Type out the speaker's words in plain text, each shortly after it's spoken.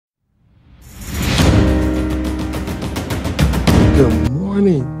Good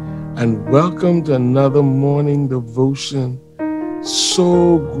morning and welcome to another morning devotion.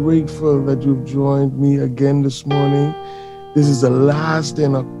 So grateful that you've joined me again this morning. This is the last day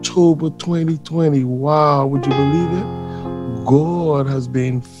in October 2020. Wow, would you believe it? God has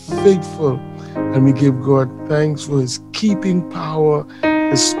been faithful, and we give God thanks for his keeping power.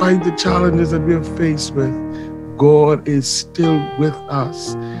 Despite the challenges that we are faced with, God is still with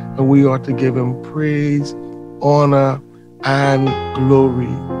us, and we ought to give him praise, honor, and glory.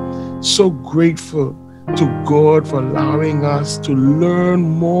 So grateful to God for allowing us to learn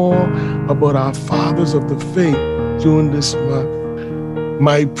more about our fathers of the faith during this month.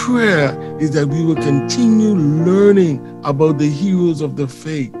 My prayer is that we will continue learning about the heroes of the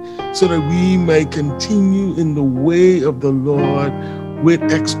faith so that we may continue in the way of the Lord with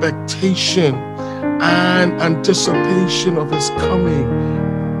expectation and anticipation of his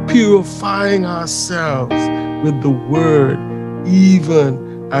coming, purifying ourselves with the word,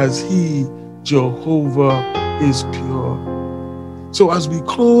 even as he, Jehovah, is pure. So as we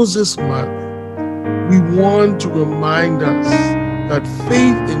close this month, we want to remind us that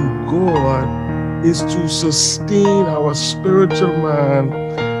faith in God is to sustain our spiritual man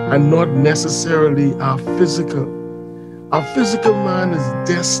and not necessarily our physical. Our physical man is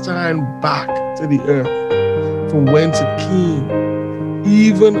destined back to the earth from whence it came.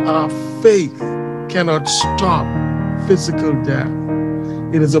 Even our faith cannot stop physical death.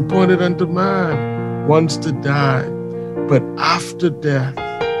 It is appointed unto man once to die, but after death,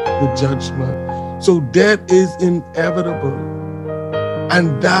 the judgment. So death is inevitable,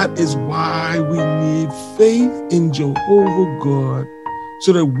 and that is why we need faith in Jehovah God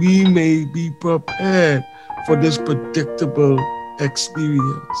so that we may be prepared for this predictable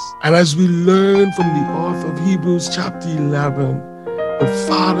experience. And as we learn from the author of Hebrews chapter 11, the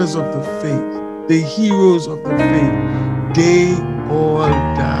fathers of the faith, the heroes of the faith, they all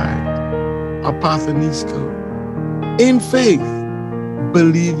died apathenisko, in faith,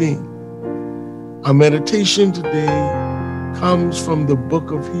 believing. Our meditation today comes from the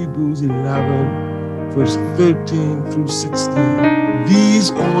book of Hebrews 11, verse 13 through 16.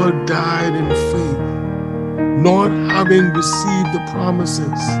 These all died in faith, not having received the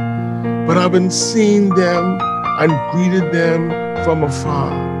promises, but having seen them and greeted them from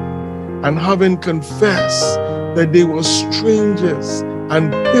afar, and having confessed that they were strangers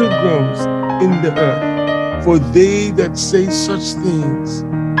and pilgrims in the earth. For they that say such things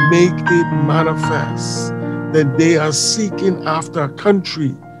make it manifest that they are seeking after a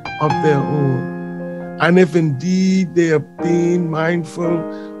country of their own. And if indeed they have been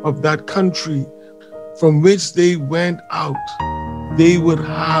mindful of that country from which they went out, they would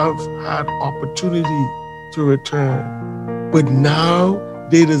have had opportunity to return. But now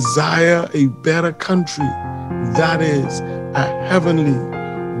they desire a better country, that is, a heavenly.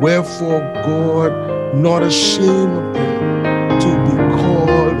 Wherefore God, not ashamed of them, to be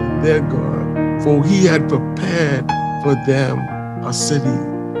called their God, for he had prepared for them a city.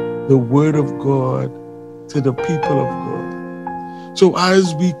 The word of God to the people of God. So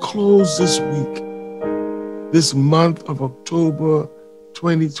as we close this week, this month of October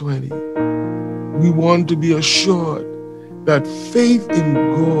 2020, we want to be assured that faith in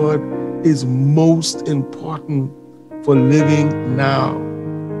God is most important for living now.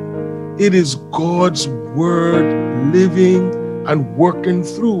 It is God's word living and working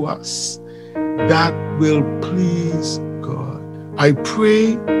through us that will please God. I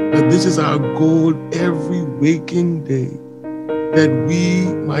pray that this is our goal every waking day, that we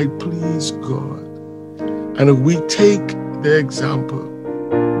might please God. And if we take the example,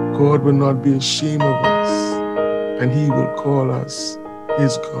 God will not be ashamed of us, and he will call us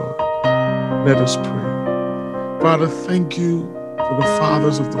his God. Let us pray. Father, thank you for the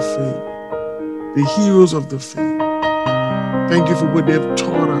fathers of the faith, the heroes of the faith. Thank you for what they've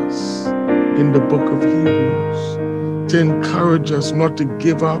taught us in the book of Hebrews, to encourage us not to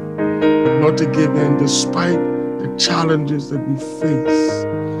give up, not to give in, despite the challenges that we face.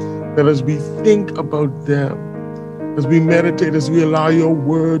 That as we think about them, as we meditate, as we allow your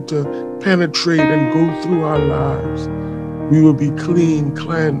word to penetrate and go through our lives, we will be clean,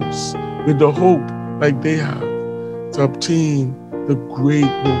 cleansed, with the hope like they have to obtain the great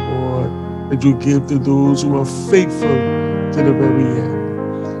reward that you give to those who are faithful to the very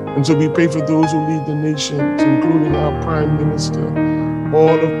end. And so we pray for those who lead the nations, including our Prime Minister,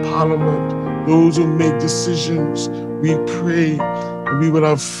 all of Parliament, those who make decisions. We pray that we will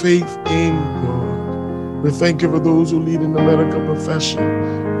have faith in God. We thank you for those who lead in the medical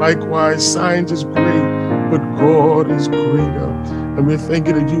profession. Likewise, science is great, but God is greater. And we're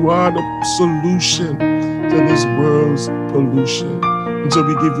thanking that you are the solution to this world's pollution. And so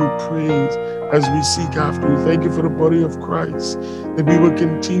we give you praise as we seek after you. Thank you for the body of Christ, that we will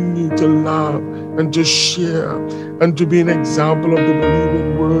continue to love and to share and to be an example of the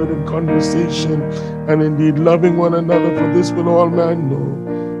believing word and conversation, and indeed loving one another, for this will all men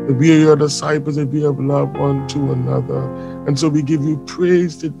know that we are your disciples, that we have loved one to another. And so we give you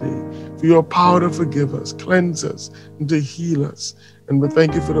praise today for your power to forgive us, cleanse us, and to heal us. And we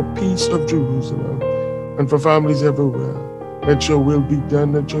thank you for the peace of Jerusalem and for families everywhere. Let your will be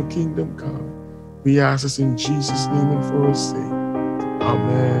done, let your kingdom come. We ask this in Jesus' name and for our sake.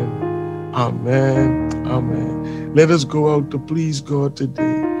 Amen, amen, amen. Let us go out to please God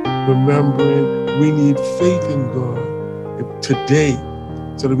today, remembering we need faith in God today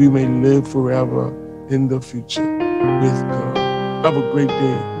so that we may live forever in the future with God. Have a great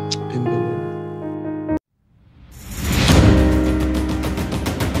day.